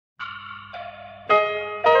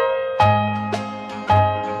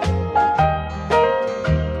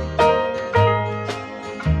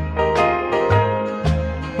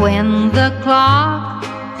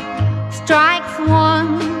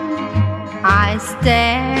I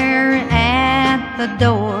stare at the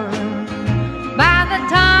door. By the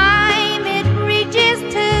time it reaches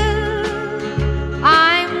 2,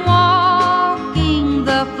 I'm walking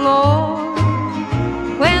the floor.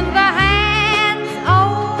 When the hands,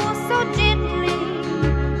 oh so gently,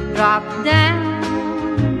 drop down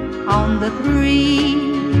on the 3,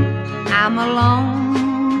 I'm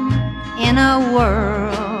alone in a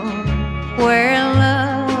world where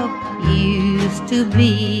love used to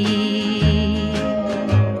be.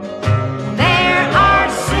 There are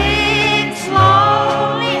 6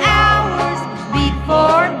 lonely hours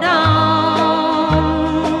before dawn,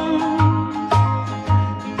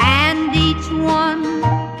 and each one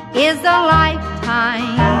is a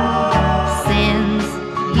lifetime since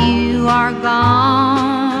you are gone.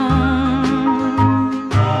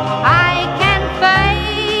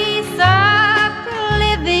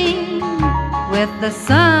 With the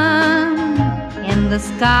sun in the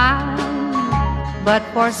sky, but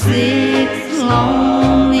for 6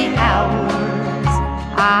 lonely hours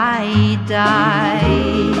I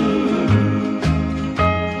died.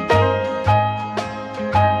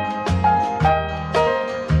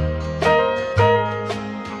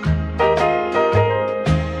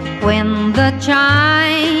 When the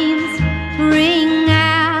chimes ring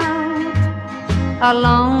out a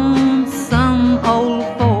lonesome old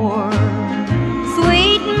fort,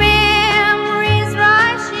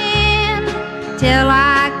 till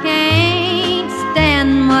I can't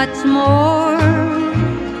stand much more.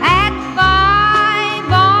 At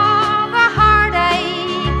 5, all the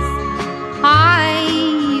heartaches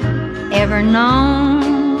I've ever known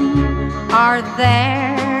are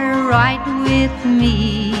there right with me.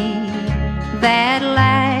 That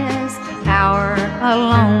last hour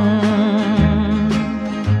alone.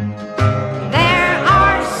 There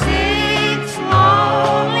are 6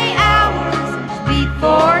 lonely hours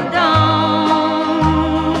before dawn,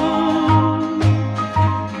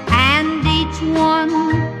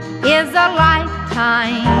 is a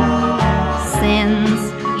lifetime since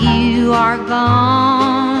you are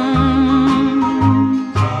gone.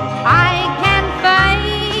 I can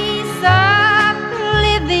face up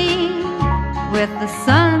living with the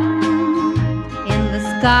sun in the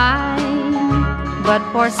sky, but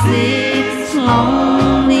for 6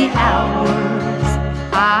 lonely hours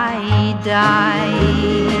I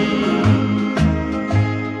died.